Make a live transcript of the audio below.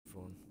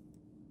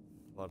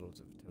models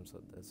of attempts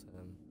like this,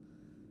 but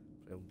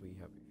it will be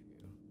happy for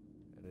you.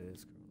 And it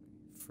is currently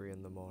 3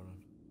 in the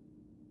morning.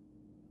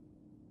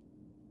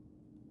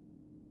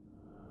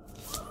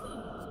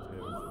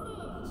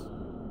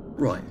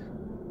 Right.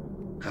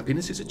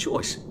 Happiness is a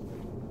choice.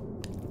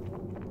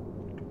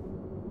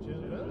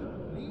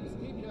 Children, please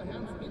keep your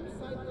hands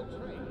inside the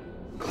train.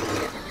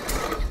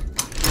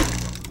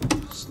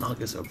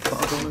 Snug as a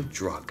bug on a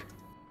drug.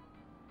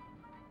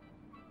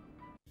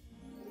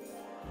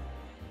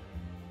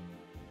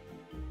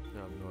 I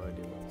have no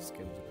idea what the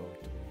skin's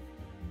about to be.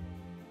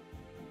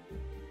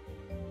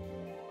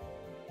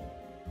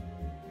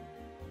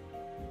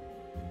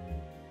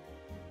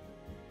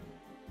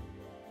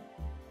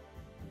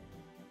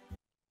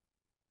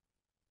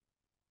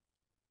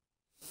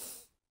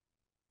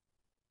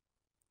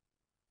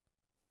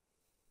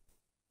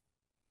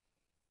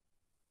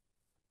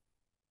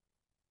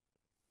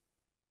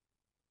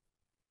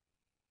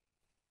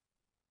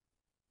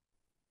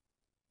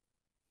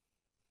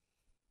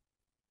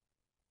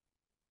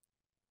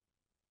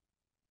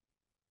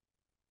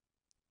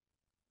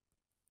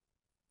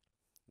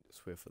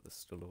 Just wait for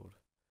this to load.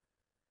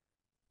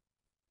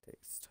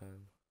 Takes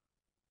time.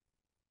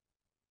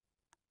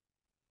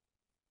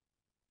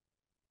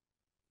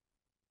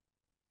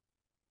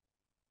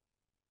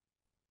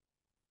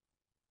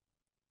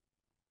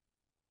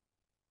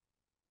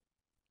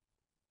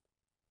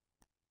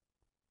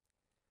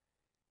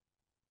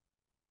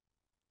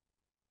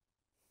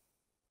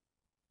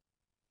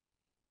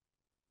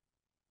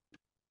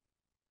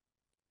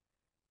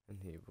 And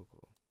here we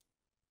go.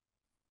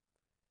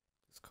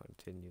 Let's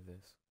continue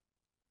this.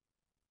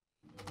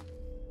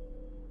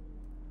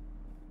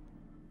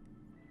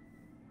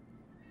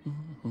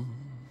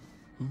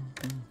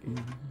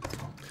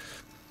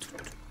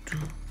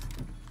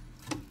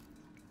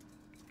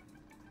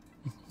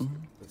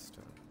 This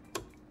time.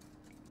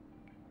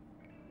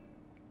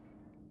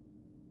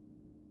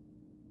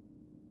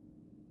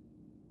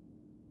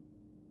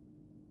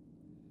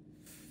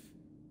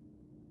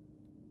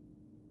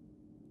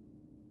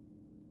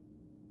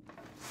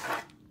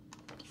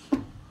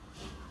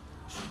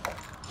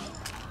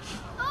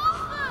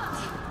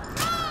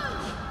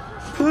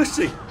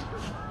 Percy!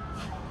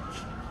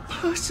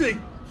 Percy!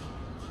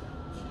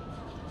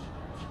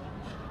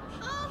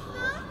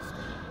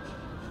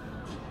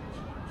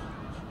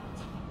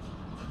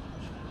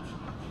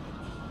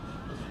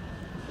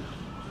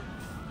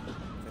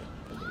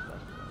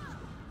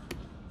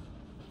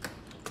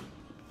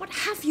 What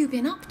have you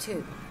been up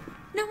to?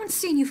 No one's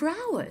seen you for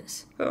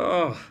hours.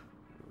 Ah,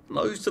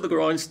 nose to the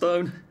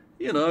grindstone,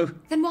 you know.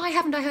 Then why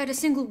haven't I heard a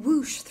single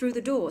whoosh through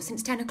the door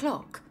since 10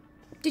 o'clock?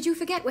 Did you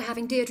forget we're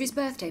having Deirdre's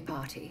birthday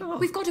party? Oh.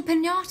 We've got a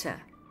piñata.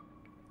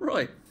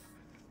 Right.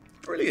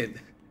 Brilliant.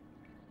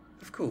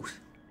 Of course.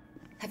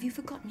 Have you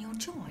forgotten your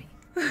joy?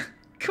 Of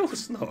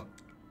course not.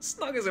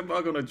 Snug as a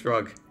bug on a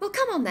drug. Well,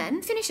 come on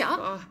then, finish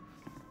up.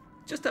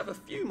 Just have a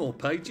few more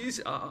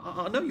pages.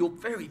 I know you're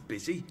very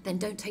busy. Then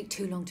don't take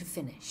too long to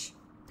finish.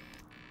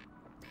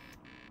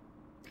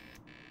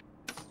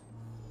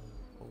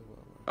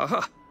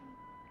 Aha!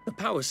 The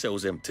power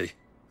cell's empty.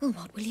 Well,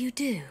 what will you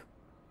do?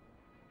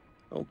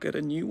 I'll get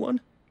a new one.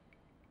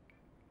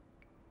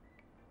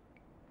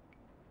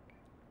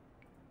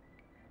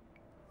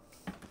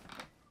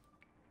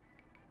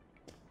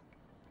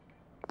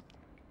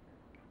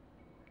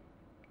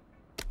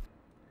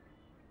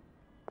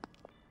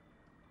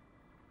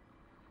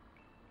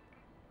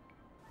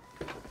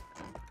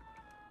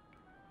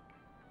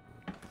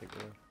 Take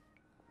it away.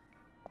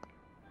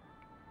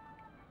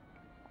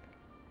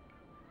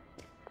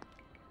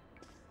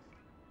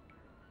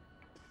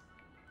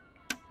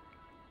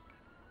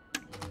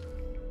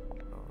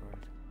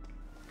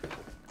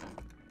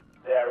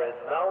 There is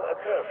now a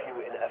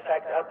curfew in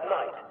effect at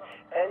night.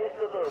 Any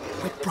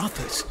civilian... We're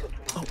brothers.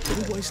 I'll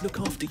always look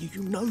after you,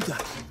 you know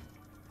that.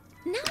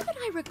 Now that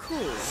I recall,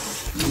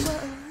 you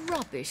were a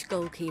rubbish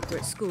goalkeeper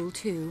at school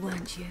too,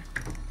 weren't you?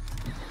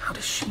 How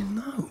does she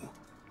know?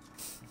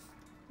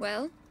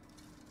 Well,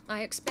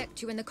 I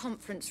expect you in the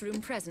conference room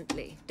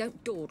presently.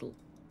 Don't dawdle.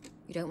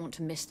 You don't want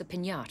to miss the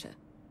piñata.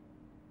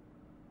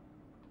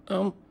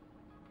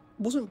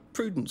 Wasn't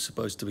Prudence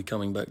supposed to be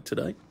coming back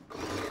today?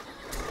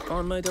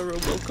 I made her a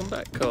welcome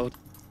back card.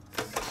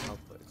 I'll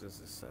put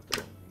just a set of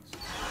these.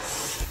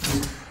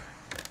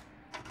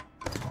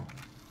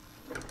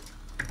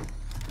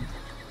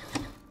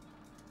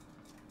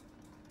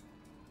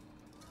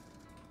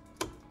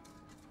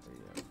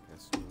 Yeah,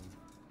 guess so.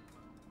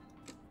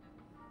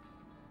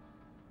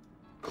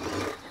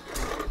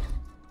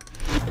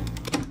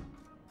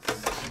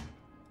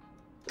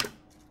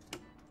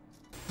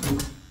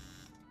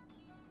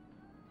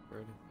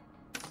 Ready?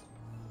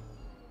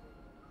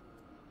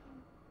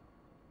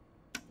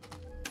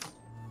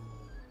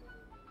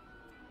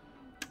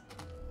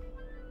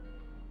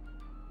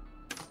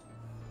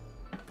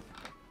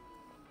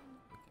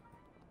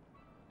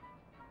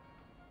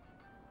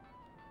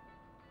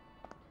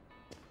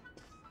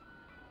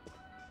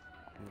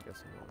 I'm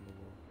guessing on the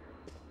wall.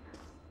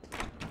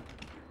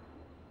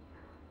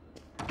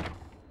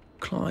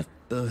 Clive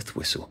birth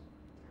whistle.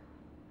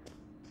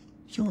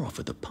 You're off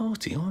at the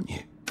party, aren't you?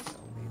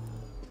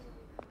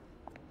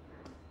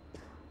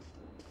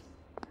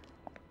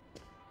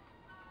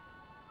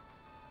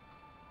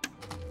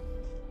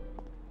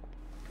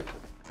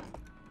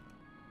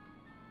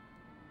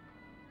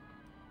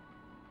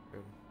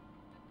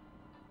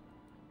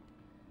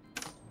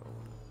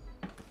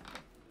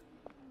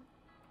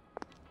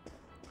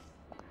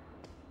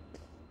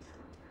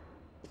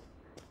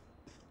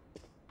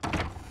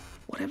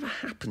 Whatever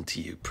happened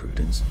to you,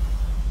 Prudence?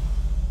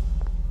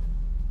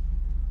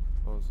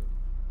 What was it?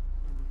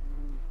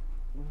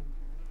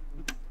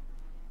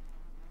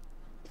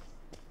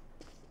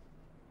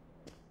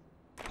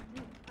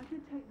 I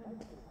did take them.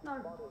 No,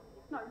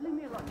 no, leave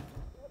me alone.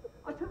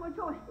 I took my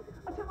joy.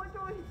 I took my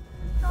joy.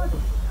 No,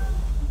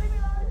 leave me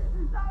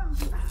alone. No.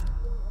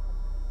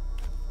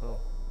 Oh.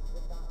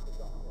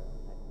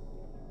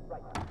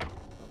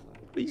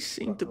 We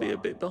seem to be a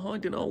bit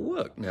behind in our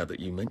work now that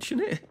you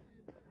mention it.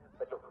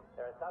 But look,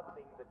 there are some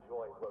things that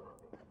joy won't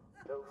do.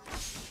 Those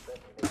certainly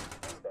make you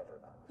feel better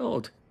about.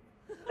 Odd.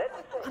 Let's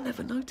just say I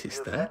never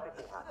noticed you're that.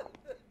 perfectly happy.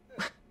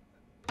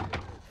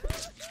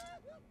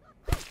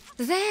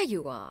 There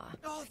you are.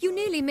 You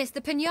nearly missed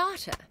the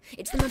piñata.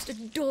 It's the most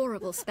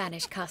adorable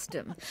Spanish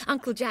custom.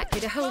 Uncle Jack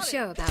did a whole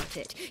show about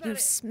it. You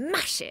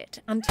smash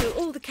it until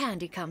all the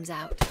candy comes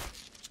out.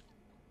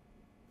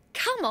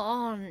 Come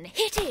on,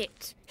 hit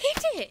it!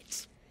 Hit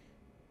it!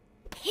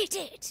 Hit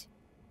it!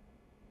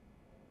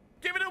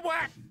 Give it a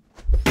whack!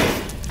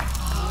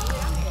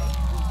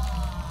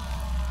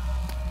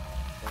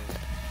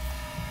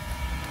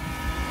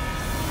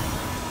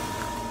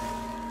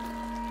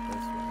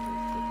 That's what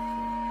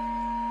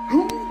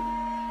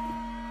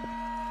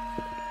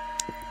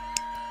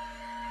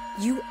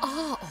You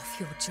are off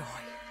your joy.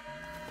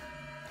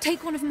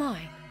 Take one of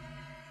mine.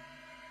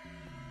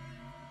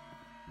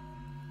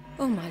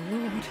 Oh, my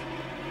lord.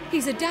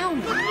 He's a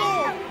downer.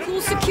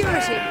 Call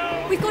security.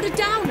 We've got a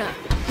downer.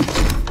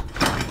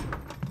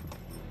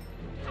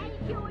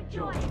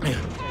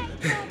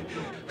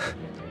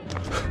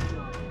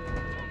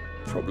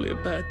 Probably a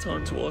bad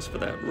time to ask for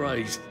that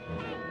raise.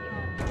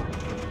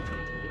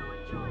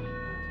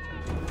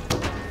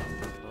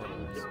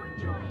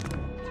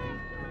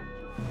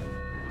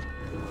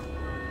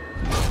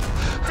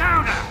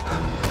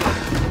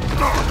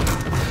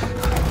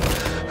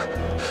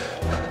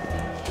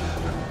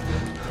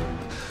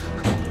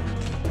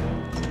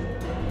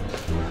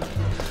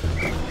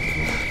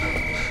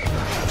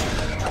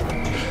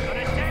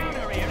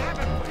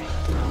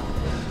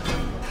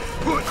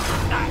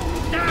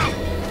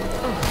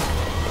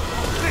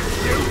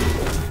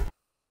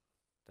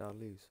 I'll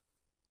lose.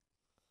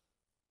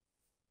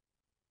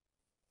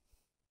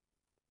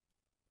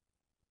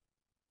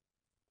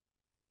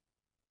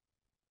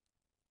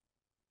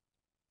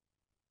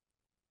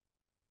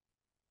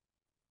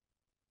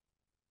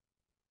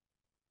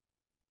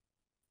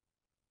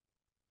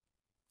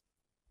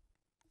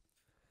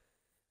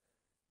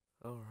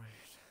 All right.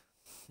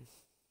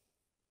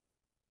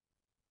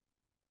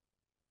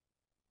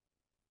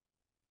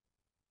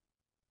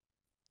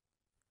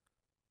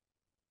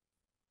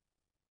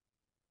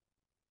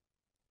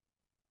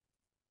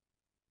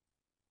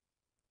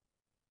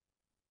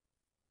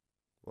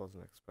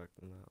 Wasn't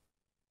expecting that.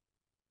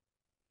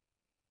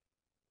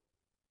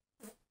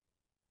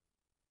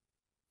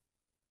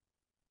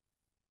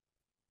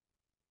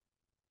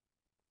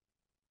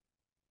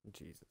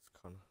 Jesus,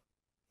 Connor.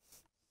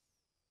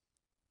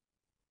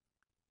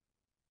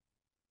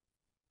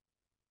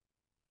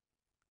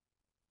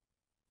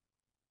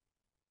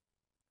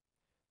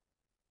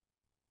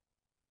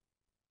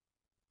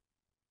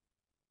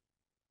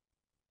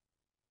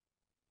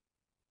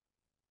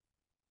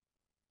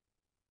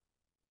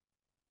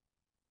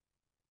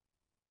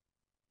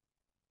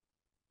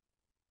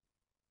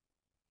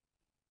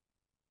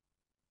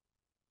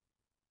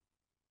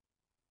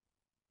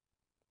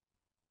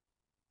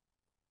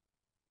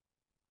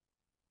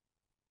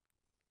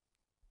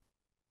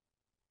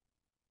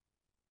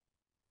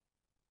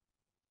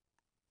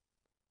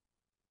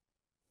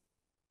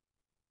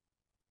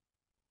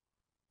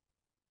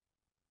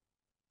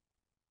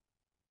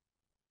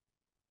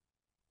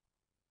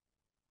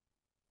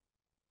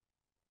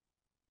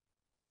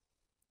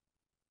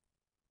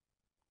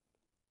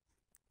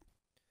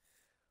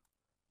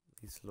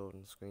 These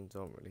loading screens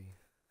aren't really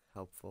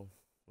helpful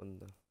when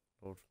the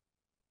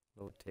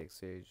load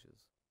takes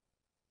ages.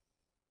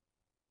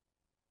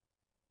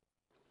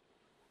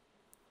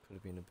 Could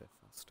have been a bit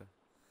faster.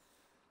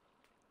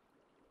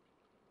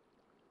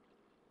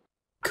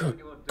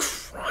 Good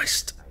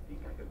Christ.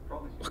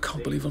 I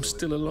can't believe I'm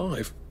still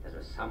alive.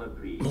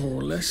 More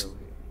or less.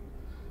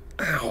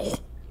 Ow.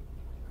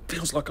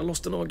 Feels like I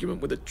lost an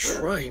argument with a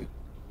train.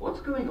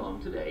 What's going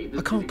on today?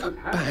 I can't go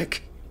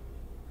back.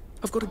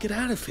 I've got to get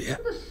out of here.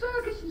 The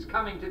circus is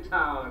coming to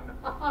town.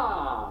 Ha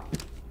ha!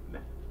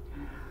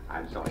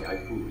 I'm sorry, I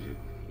fooled you.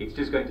 It's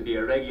just going to be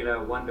a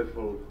regular,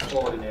 wonderful,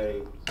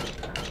 ordinary,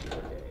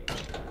 spectacular day.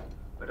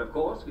 But of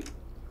course, we...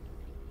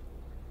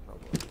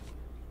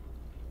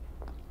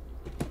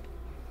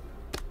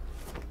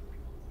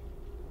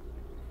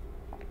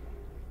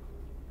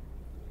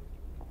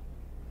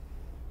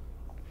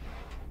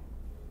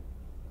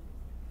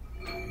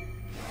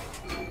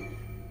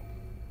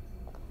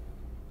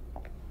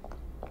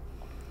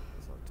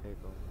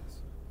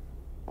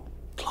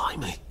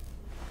 Blimey,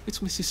 it's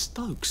Mrs.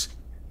 Stokes.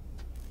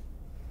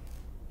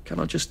 Can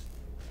I just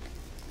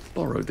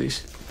borrow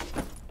this?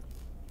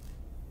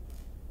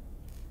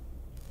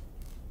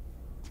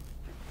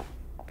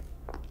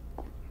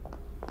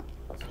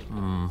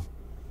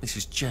 This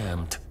is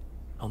jammed.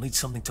 I'll need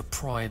something to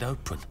pry it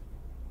open.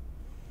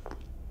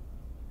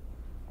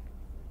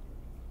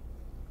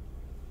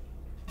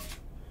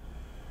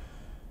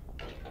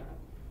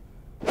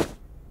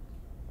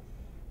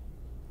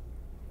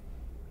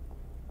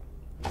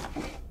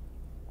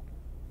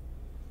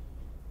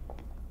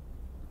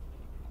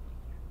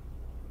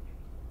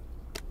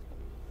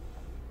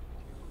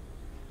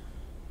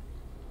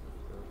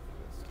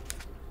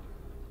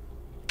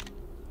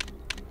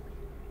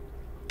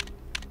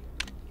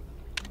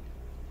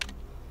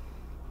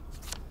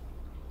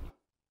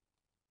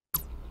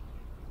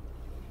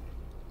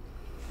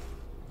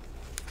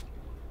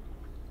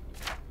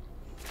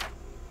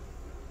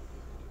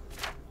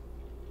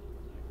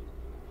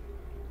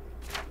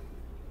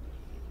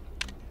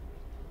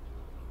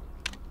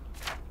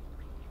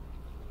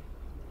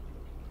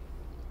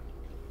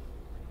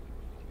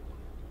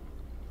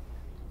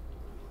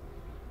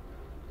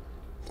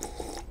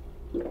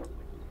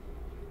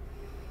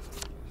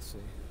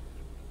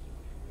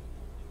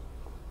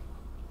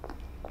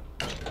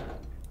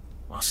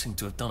 I seem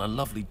to have done a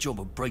lovely job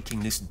of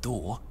breaking this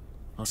door.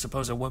 I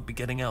suppose I won't be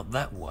getting out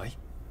that way.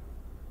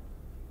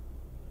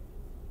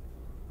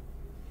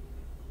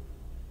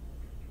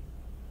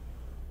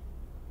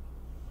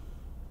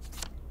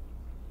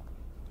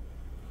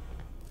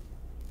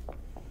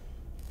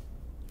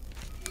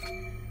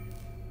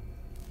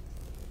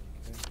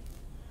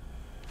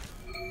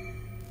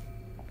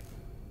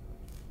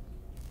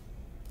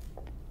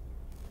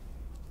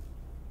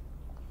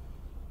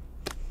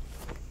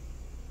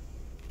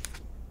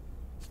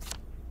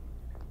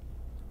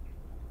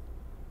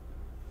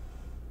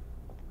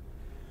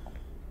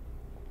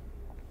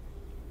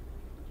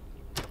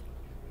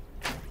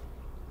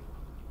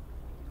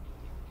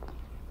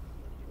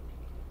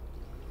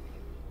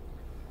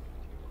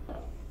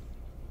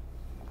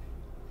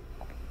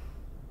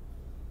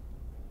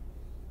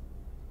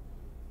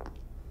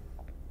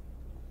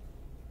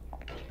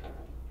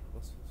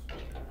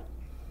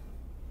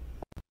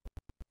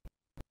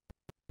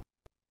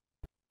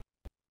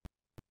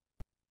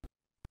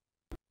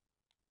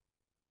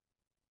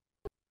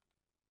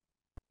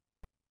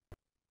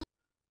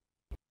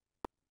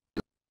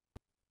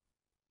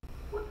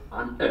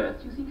 On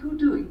earth do you think you're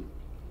doing?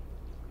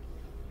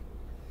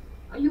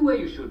 Are you where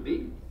you should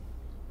be?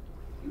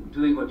 You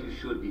doing what you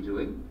should be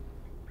doing?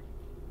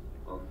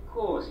 Of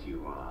course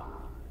you are.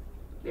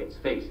 Let's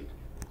face it,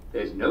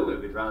 there's nowhere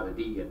we'd rather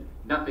be and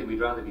nothing we'd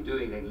rather be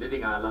doing than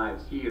living our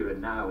lives here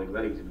and now in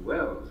Wellington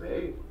Wells,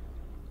 eh?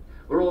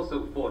 We're all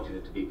so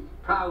fortunate to be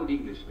proud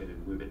Englishmen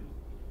and women,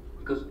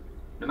 because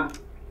no matter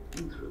what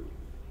we've been through,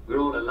 we're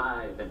all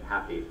alive and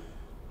happy,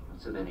 and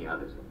so many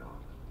others are not.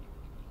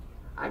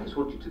 I just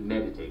want you to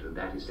meditate on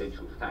that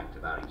essential fact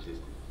of our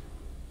existence.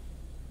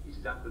 This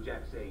is Uncle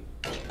Jack saying,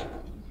 it's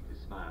easy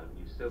to smile when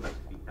you've so much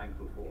to be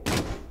thankful for.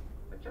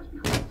 But just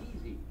because it's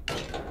easy,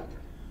 doesn't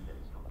mean that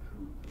it's not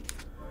true.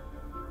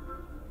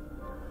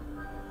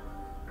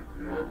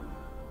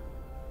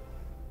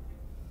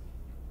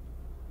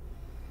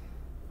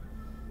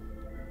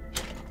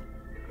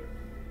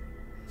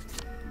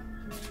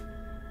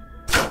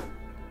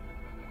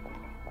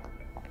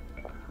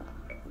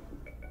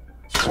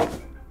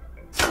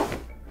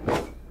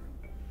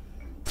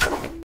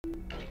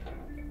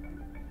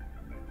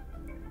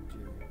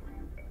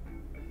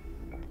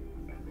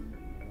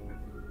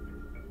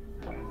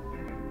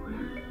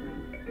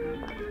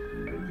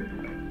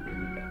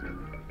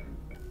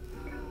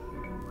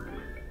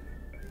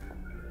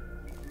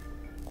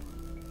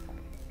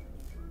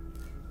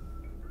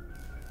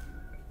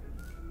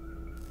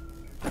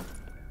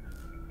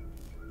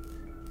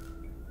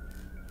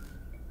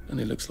 And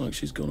it looks like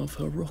she's gone off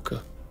her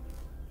rocker.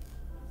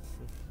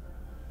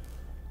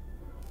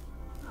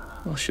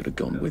 I should have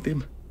gone with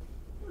him.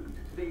 Welcome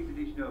to today's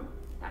edition of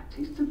That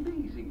Tastes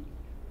Amazing.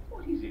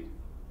 What is it?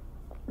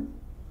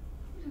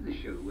 This is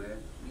the show where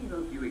we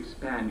help you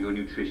expand your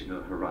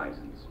nutritional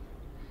horizons.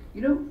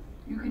 You know,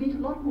 you can eat a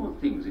lot more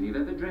things than you've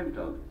ever dreamt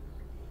of.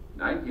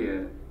 And I'm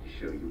here to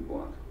show you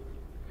what.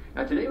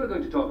 Now today we're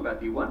going to talk about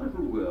the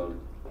wonderful world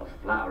of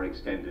flour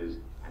extenders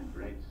and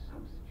bread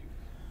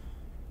substitutes.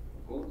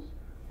 Of course,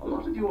 a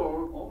lot of you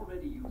are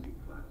already using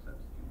flour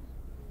substitutes,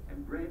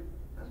 and bread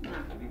doesn't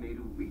have to be made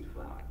of wheat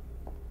flour.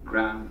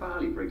 Ground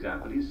barley, for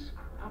example, is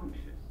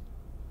scrumptious.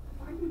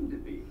 Why wouldn't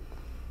it be?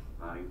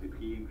 Barley's the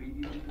key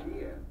ingredient in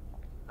beer.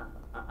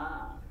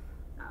 Now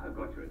I've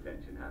got your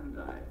attention, haven't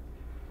I?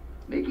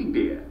 Making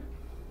beer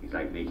is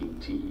like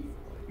making tea.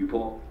 You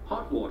pour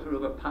hot water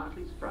over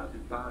partly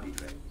sprouted barley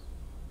grains.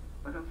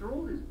 But after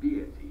all this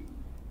beer tea,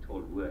 it's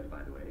old word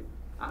by the way,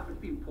 after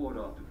it's been poured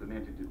off to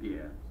ferment into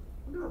beer,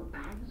 well, there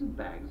are bags and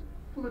bags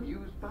full of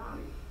used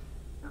barley.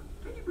 Now,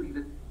 can you believe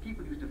that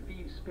people used to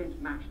feed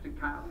spent mash to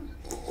cows?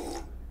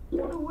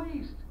 What a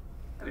waste!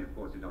 I mean, of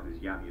course, it's not as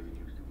yummy as it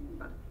used to be.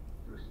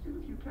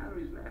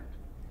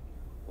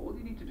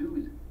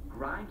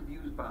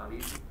 barley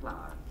into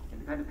flour in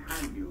the kind of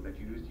hand mill that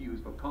you used to use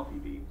for coffee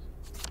beans.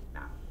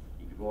 Now,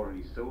 if you've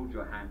already sold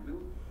your hand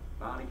mill,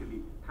 barley can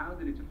be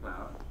pounded into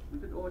flour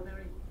with an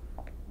ordinary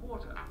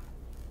mortar.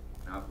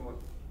 Now, of course,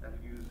 that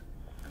would use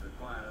and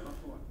require a lot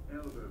more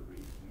elbow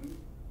grease,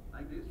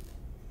 like this.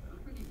 It'll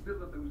really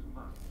build up those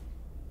muscles.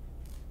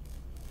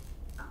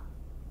 Now,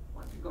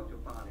 once you've got your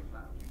barley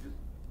flour, you just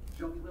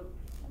jolly well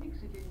mix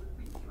it in with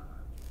wheat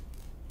flour.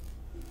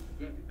 You can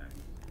forget it now.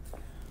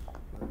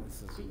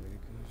 This is really good.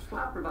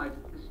 Flour provides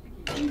a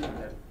sticky glue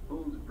that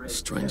holds bread.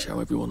 Strange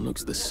how everyone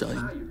looks the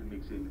same.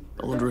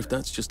 I wonder if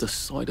that's just a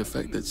side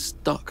effect that's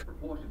stuck.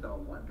 Proportions are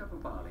 1 cup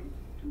of barley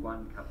to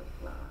 1 cup of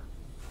flour.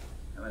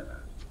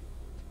 However,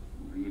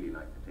 you really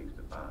like the taste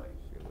of barley.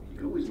 You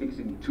can always mix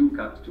in 2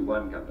 cups to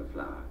 1 cup of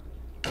flour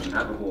and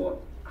have a more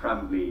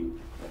crumbly,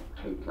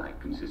 cake-like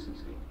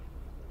consistency.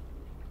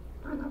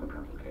 I love a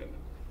crumble cake.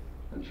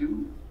 Don't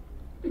you?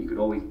 You could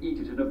always eat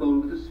it in a bowl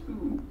with a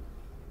spoon.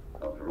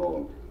 After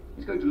all,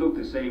 it's going to look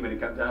the same when it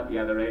comes out the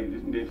other end,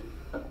 isn't it?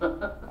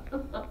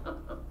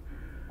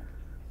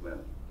 Well,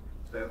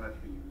 so much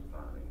for you,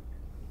 barley.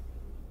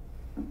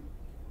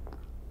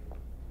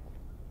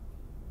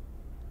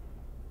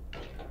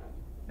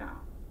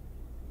 Now,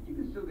 you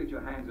can still get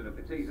your hands on a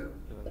potato.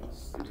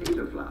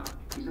 Potato flour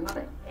is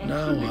another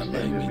Now excellent I lay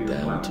extender for me your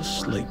down flour to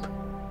supply. sleep.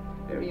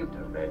 Very a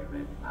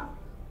red mouth.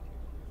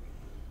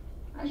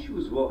 As she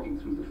was walking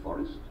through the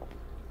forest,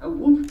 a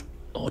wolf.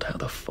 Odd how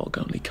the fog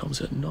only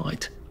comes at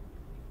night.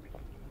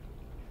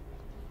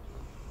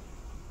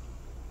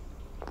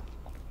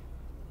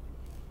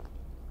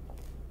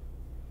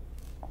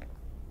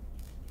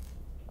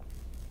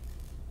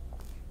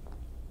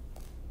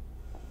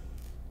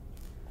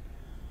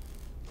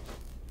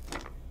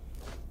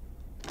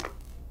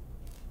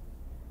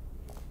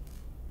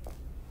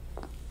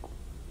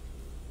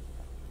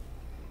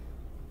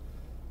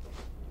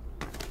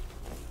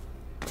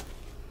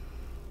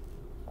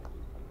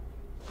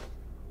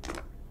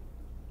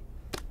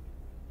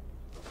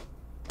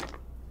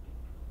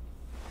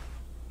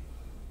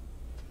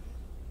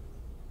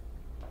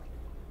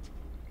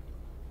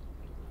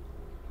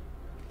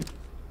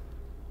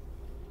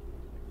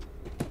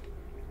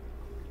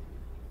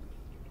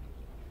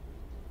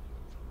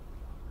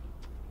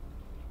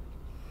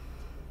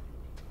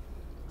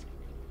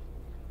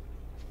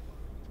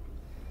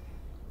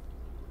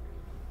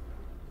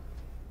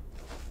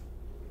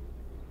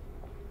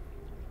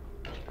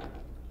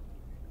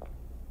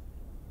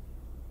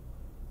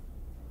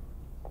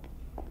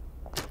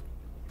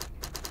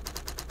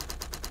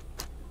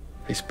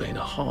 It's been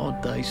a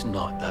hard day's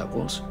night, that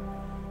was.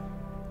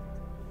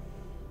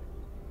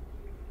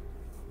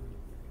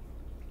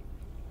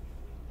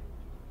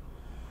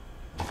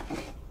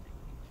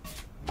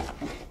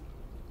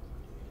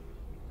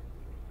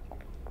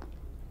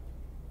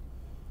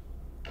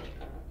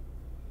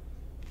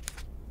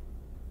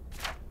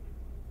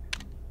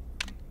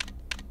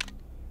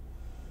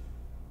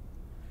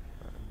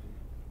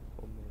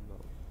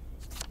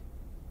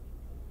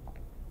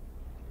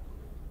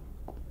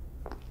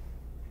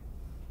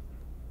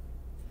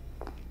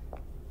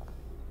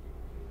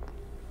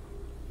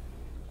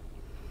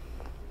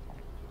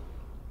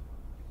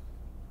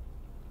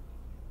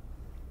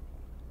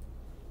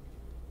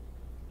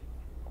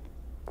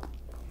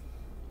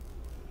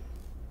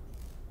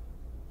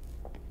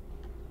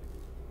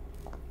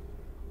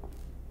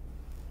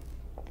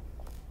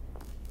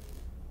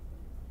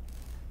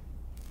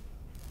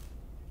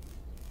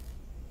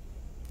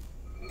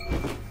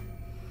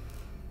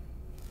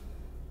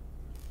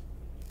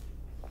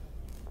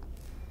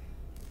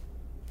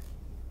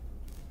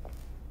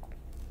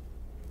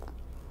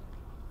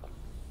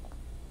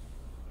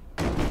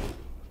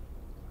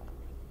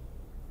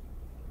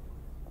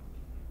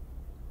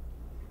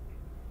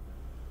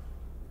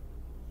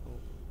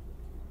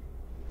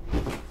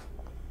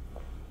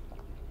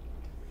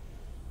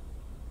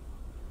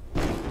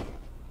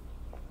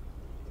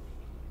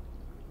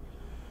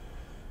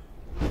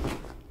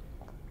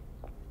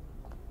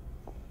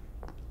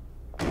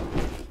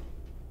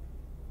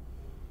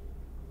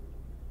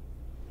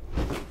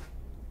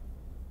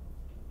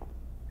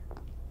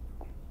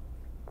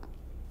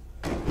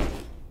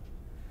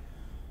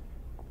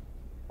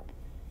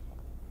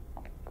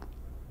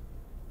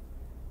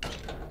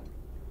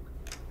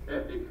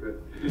 Very good.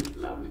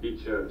 Lovely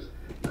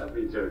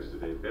jokes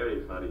today.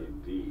 Very funny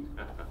indeed.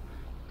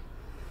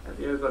 And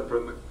here's one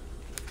from,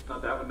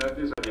 not that one, no,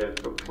 this one here,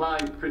 from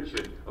Clyde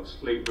Pritchard of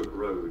Sladebrook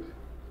Road.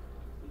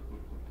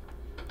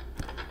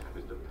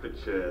 Mr.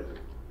 Pritchard,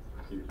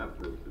 you have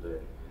those today.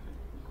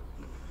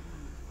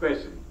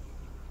 Question.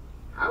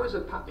 How is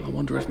a puppy? I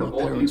wonder if my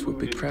parents would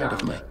be proud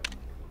of me.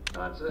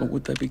 Answer. Or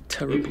would they be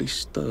terribly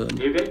stern?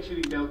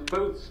 Eventually they'll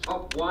both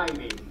stop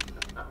whining.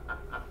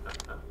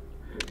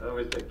 Oh,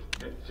 Mr.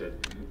 Kitchen,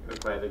 you're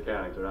quite the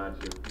character, aren't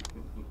you?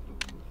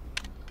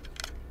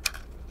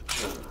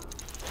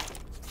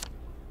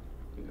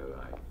 You know,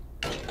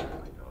 oh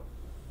my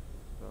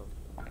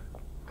God.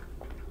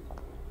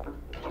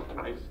 What can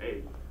I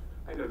say?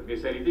 I don't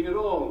miss anything at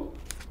all.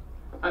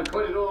 I've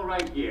got it all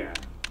right here.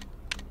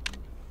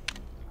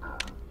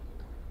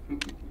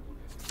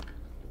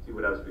 see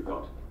what else we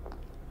got.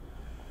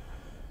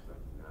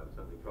 Now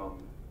something from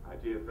our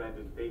dear friend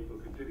and faithful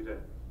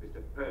contributor,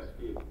 Mr.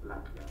 Percy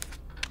Blackburn.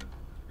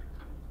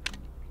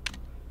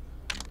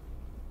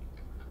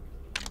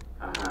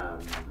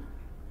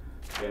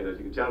 Yes, as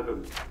you can tell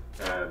from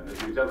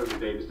his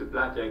name, Mr.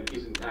 Blatchang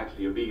isn't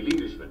actually a real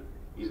Englishman.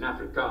 He's an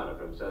Afrikaner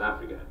from South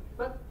Africa.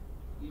 But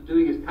he's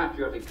doing his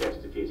patriotic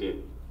best to fit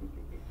in.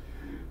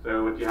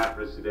 So what do you have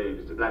for us today,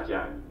 Mr.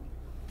 Blatchang?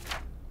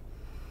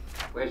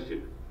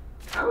 Question.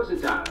 How is a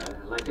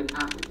downer like an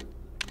apple?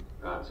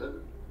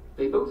 Answer.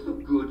 They both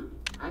look good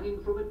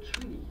hanging from a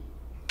tree.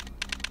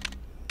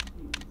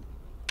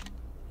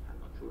 I'm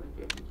not sure I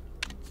get it.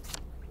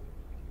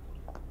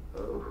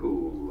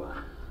 Oh,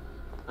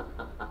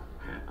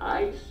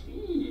 I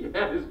see.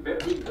 That is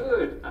very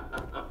good.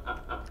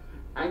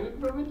 Hanging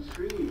from a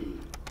tree.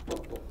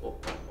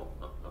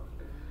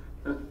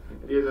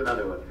 Here's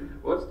another one.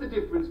 What's the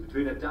difference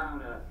between a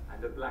downer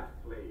and a black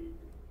plague?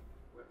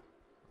 Well,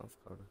 I've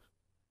got it.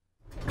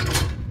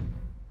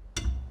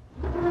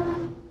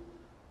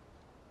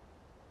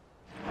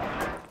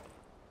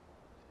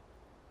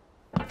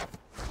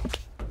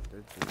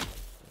 Did you?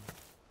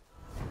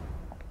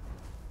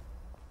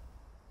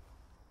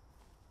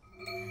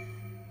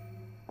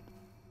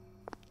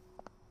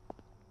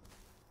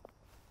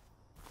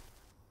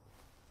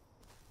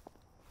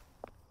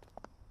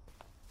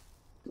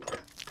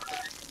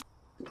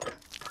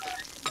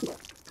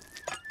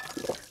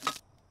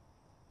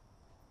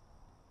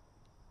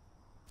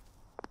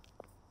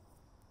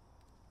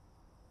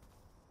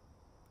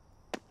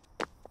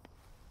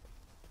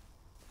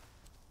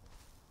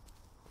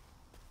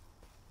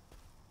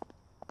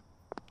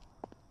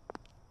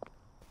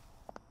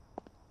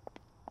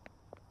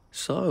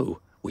 So,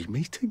 we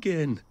meet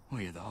again.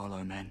 We're the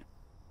Hollow Men.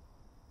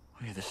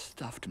 We're the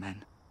Stuffed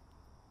Men.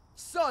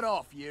 Sod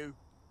off, you!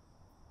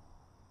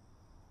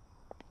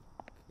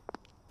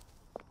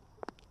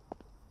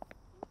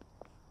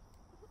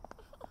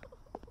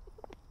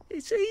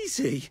 It's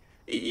easy.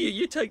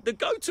 You take the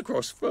goats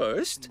across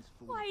first.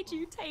 Why'd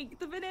you take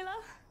the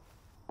vanilla?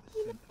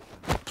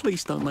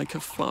 Please don't make a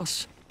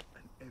fuss.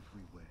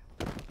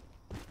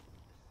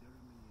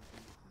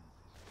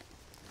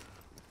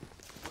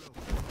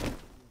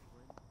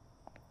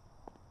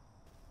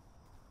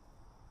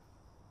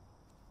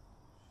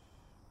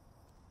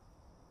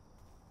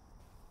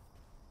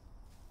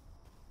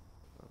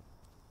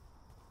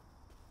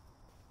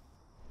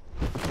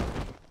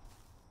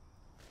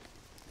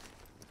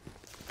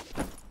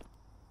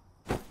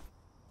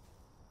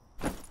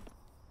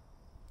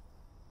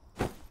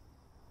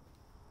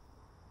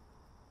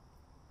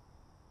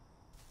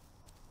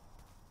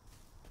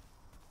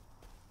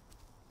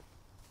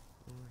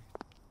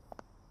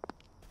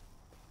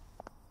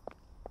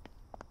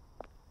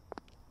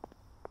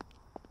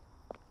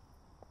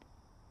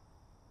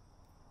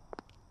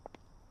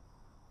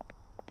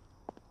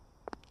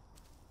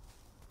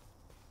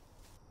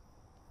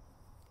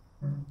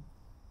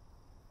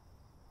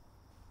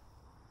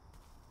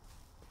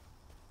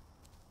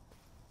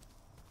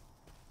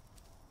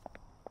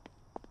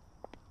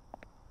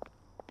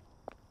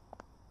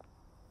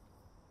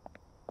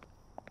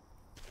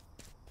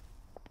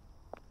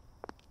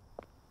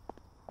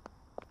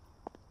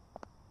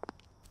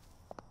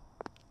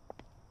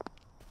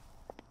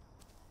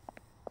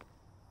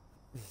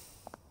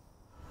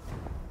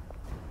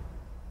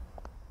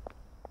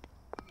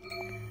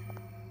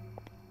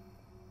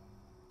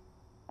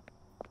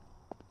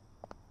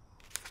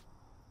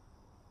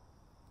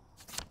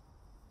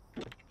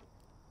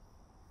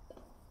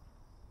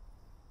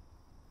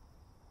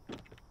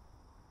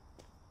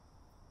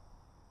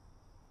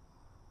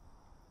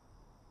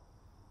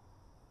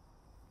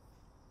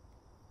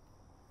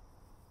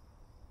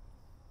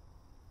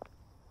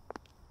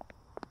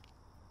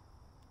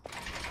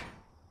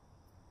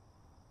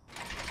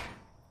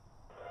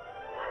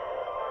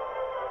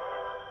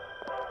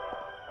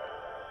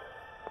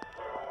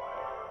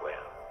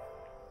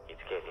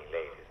 Getting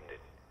late, isn't it?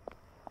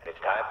 And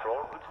it's time for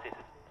all good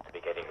citizens to be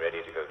getting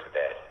ready to go to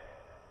bed.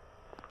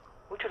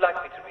 Would you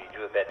like me to read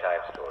you a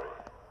bedtime story?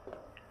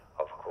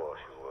 Of course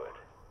you would.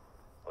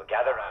 Well,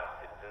 gather round,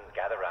 citizens,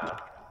 gather round,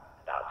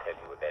 and I'll tell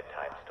you a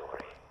bedtime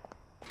story.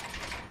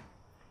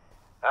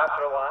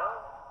 After a while,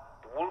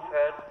 the wolf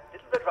heard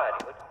Little Red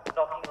Riding Hood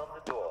knocking on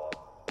the door.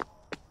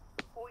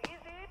 Who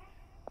is it?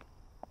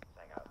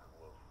 Sang out the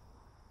wolf.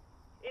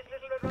 It's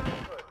Little Red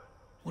Riding Hood.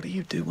 What do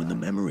you do when the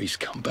memories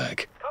come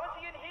back? Come and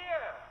see in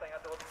here, sang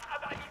out the wolf.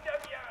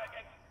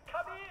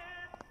 Come in.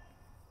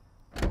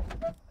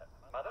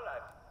 Mother,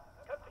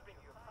 I've come to bring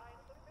you a fine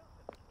little milk,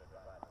 Little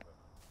Red Riding Hood.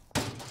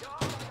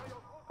 Good.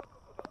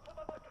 Put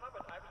on the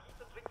cupboard. I will eat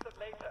and drink them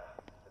later,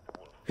 said the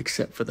wolf.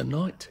 Except for the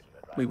night.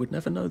 We would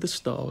never know the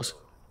stars.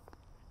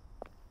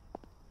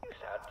 You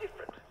sound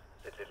different,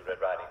 said Little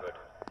Red Riding Hood.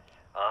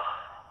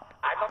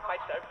 I'm not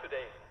myself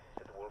today,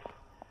 said the wolf.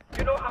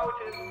 You know how it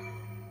is.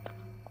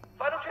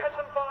 Why don't you have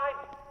some wine?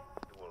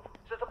 The wolf.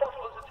 There's a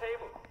bottle on the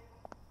table.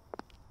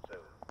 So,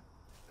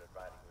 Red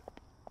Riding Hood.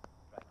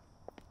 Right.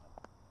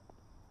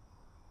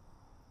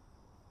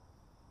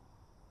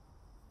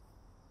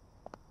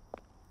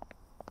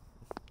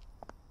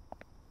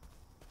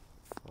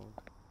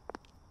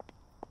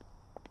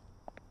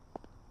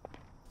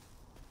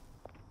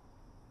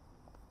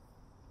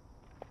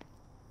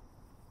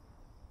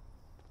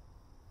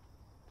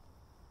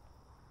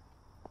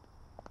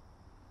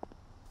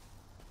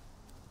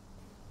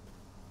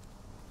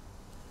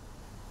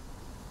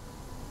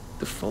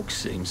 The fog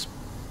seems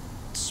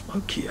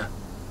smokier.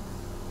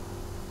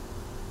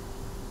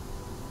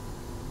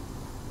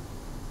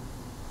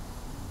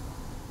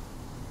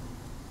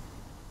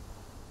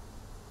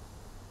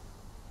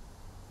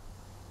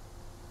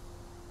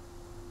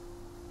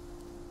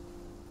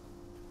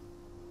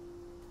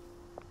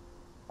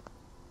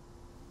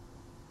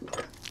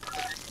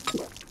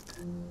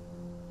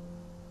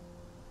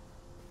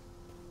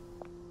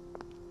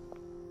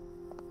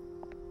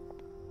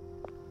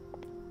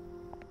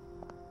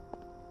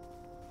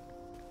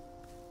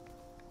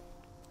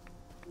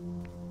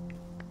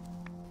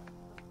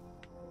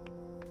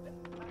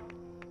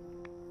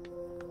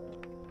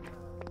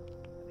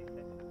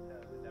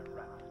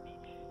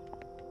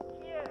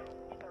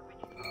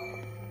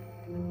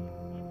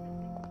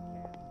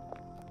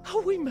 Are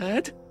we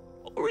mad?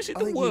 Or is it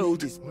the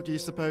world? What do you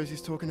suppose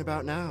he's talking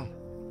about now?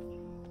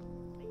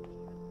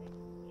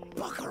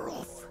 Bugger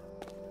off!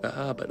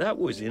 Ah, but that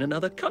was in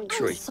another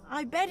country.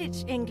 I bet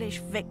it's English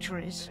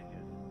victories.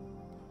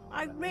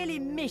 I really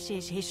miss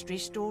his history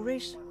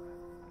stories.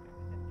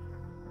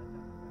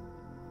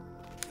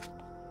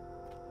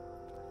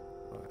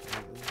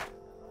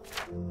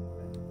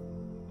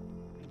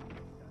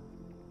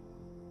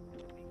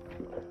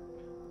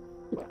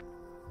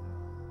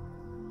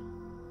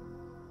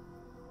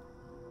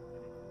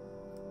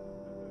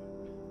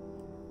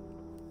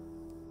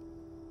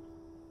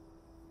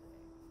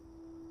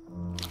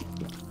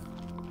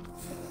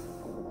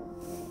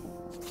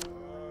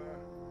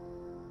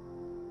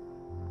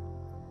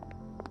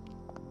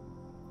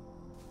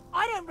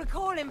 I don't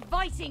recall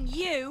inviting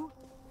you.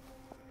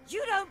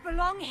 You don't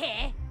belong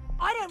here.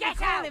 I don't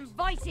recall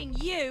inviting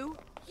you.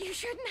 You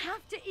shouldn't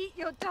have to eat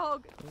your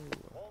dog.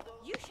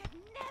 You should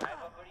never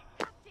have to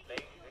eat.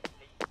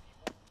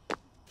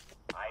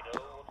 I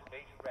know to play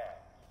to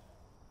rats.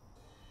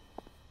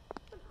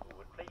 Who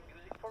would play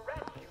music for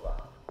rats, you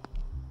ask?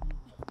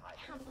 I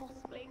can't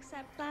possibly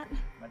accept that.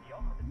 But he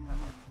offered the time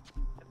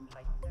to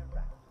frighten their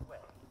rats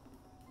away.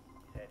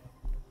 He said,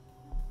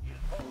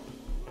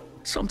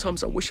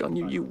 Sometimes I wish I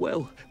knew you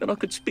well, then I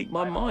could speak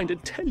my mind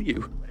and tell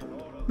you.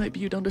 Maybe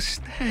you'd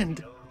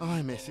understand.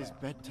 I miss his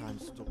bedtime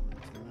stories,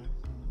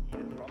 you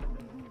know.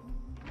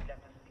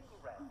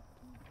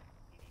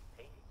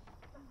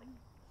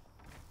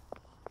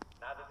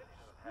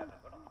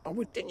 Oh,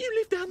 well, didn't you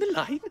live down the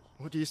lane?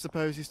 What do you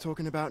suppose he's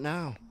talking about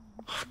now?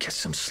 Oh, get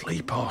some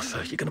sleep,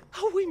 Arthur. You're gonna...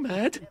 Are we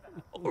mad?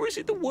 Or is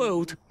it the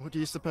world? What do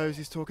you suppose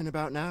he's talking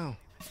about now?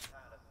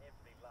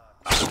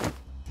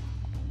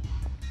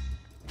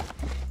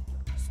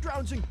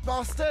 Scrounging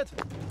bastard!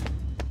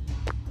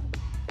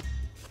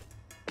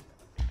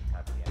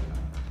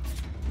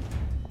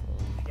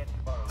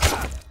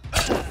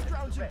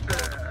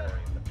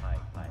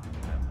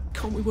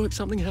 Can't we work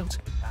something out?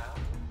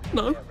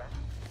 No? It's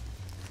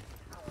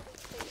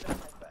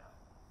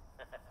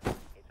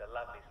a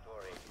lovely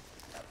story.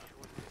 I'm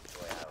sure you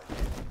enjoy our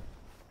day.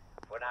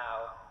 For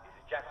now, this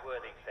is Jack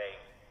Worthing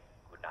saying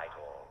good night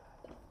all.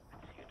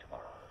 See you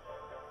tomorrow.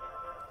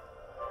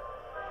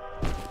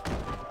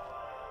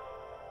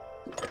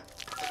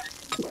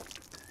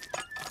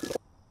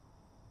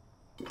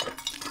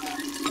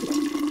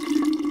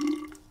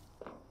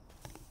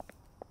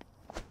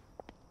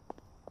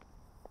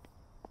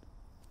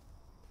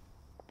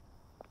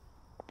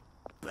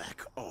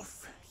 Back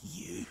off,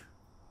 you.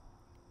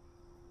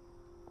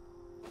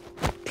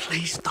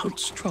 Please don't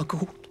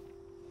struggle.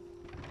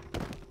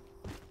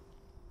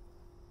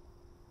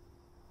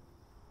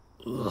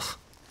 Ugh.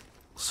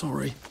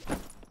 Sorry.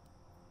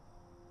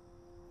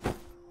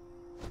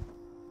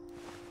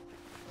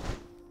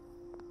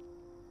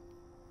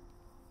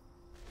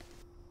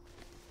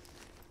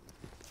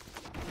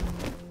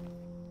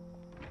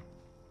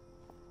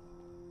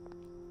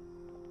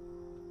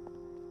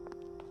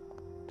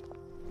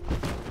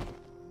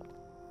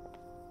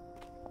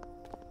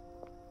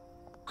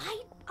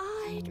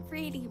 I'd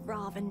really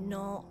rather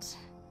not.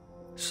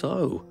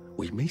 So,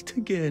 we meet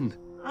again.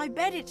 I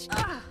bet it's...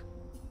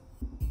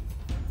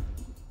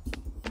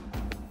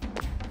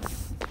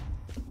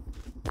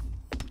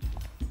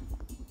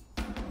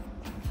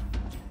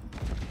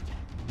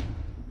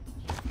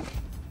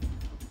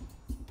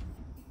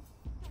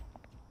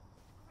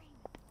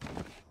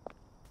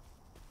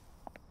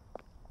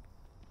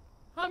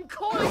 I'm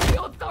calling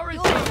the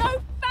authorities. You're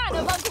no fan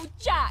of Uncle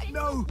Jack.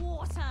 No.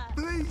 Water.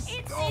 Please.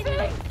 It's stop. in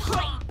the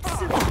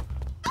pipes.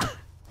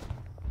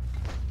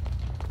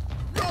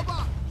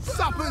 Robber!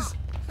 Suppers!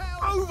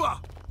 Over!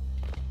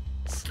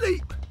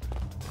 Sleep!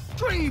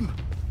 Dream!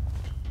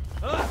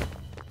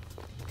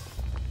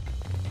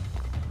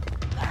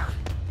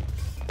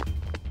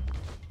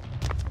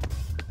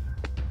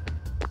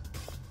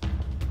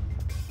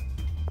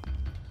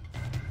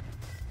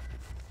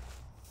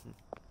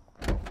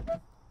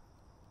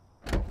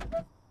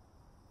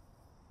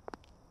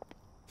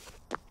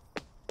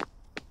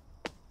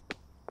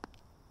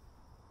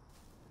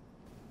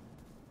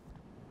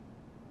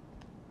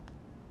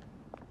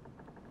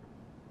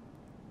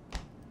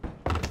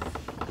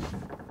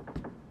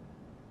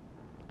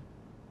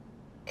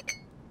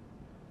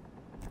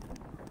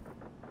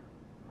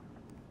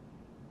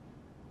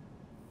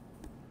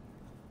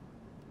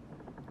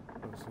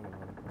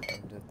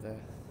 end it there.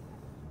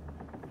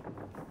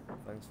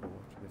 Thanks for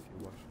watching if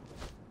you watched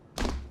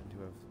it, and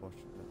whoever's watching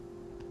it.